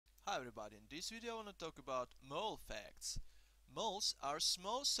Hi everybody, in this video I want to talk about mole facts. Moles are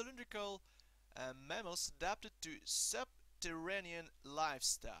small cylindrical mammals adapted to subterranean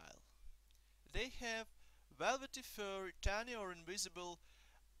lifestyle. They have velvety fur, tiny or invisible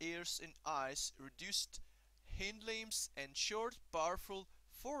ears and eyes, reduced hind limbs and short powerful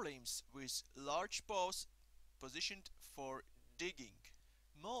forelimbs with large paws positioned for digging.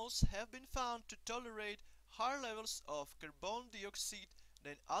 Moles have been found to tolerate higher levels of carbon dioxide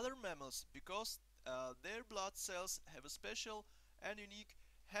than other mammals because their blood cells have a special and unique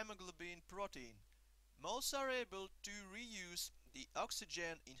hemoglobin protein. Moles are able to reuse the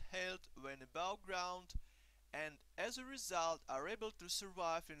oxygen inhaled when above ground and as a result are able to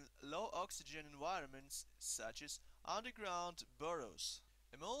survive in low oxygen environments such as underground burrows.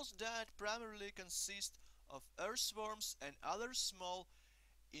 A mole's diet primarily consists of earthworms and other small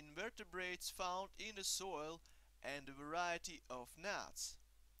invertebrates found in the soil and a variety of nuts.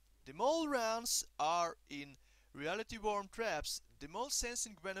 The mole runs are in reality worm traps, the mole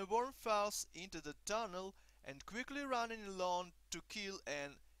sensing when a worm falls into the tunnel and quickly running along to kill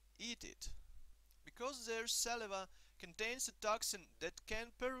and eat it. Because their saliva contains a toxin that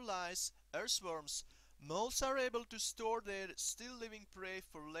can paralyze earthworms, moles are able to store their still living prey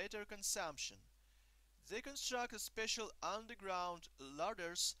for later consumption. They construct special underground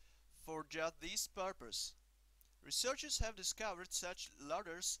ladders for just this purpose. Researchers have discovered such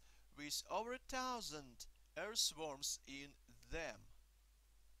ladders with over 1,000 earthworms in them.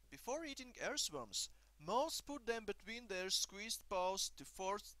 Before eating earthworms, moles put them between their squeezed paws to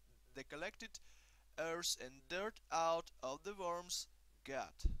force the collected earth and dirt out of the worm's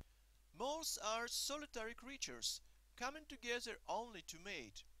gut. Moles are solitary creatures, coming together only to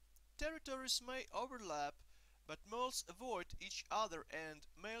mate. Territories may overlap, but moles avoid each other and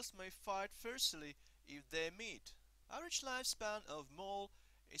males may fight fiercely if they meet. Average lifespan of mole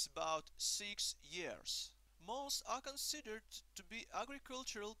is about 6 years. Moles are considered to be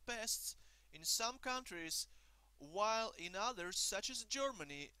agricultural pests in some countries, while in others, such as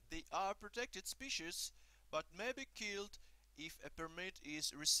Germany, they are protected species but may be killed if a permit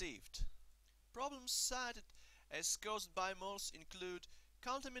is received. Problems cited as caused by moles include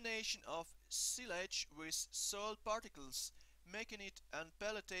contamination of silage with soil particles, making it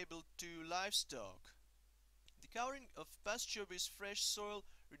unpalatable to livestock. The covering of pasture with fresh soil,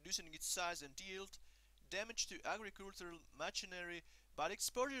 reducing its size and yield, damage to agricultural machinery by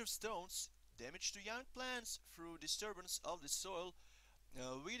exposure of stones, damage to young plants through disturbance of the soil,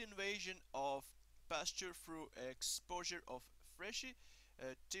 weed invasion of pasture through exposure of freshly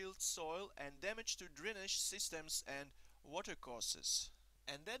tilled soil, and damage to drainage systems and watercourses.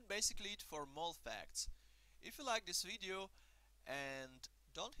 And that's basically it for mole facts. If you like this video, and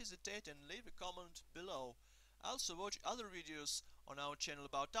don't hesitate and leave a comment below. Also watch other videos on our channel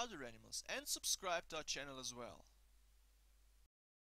about other animals and subscribe to our channel as well.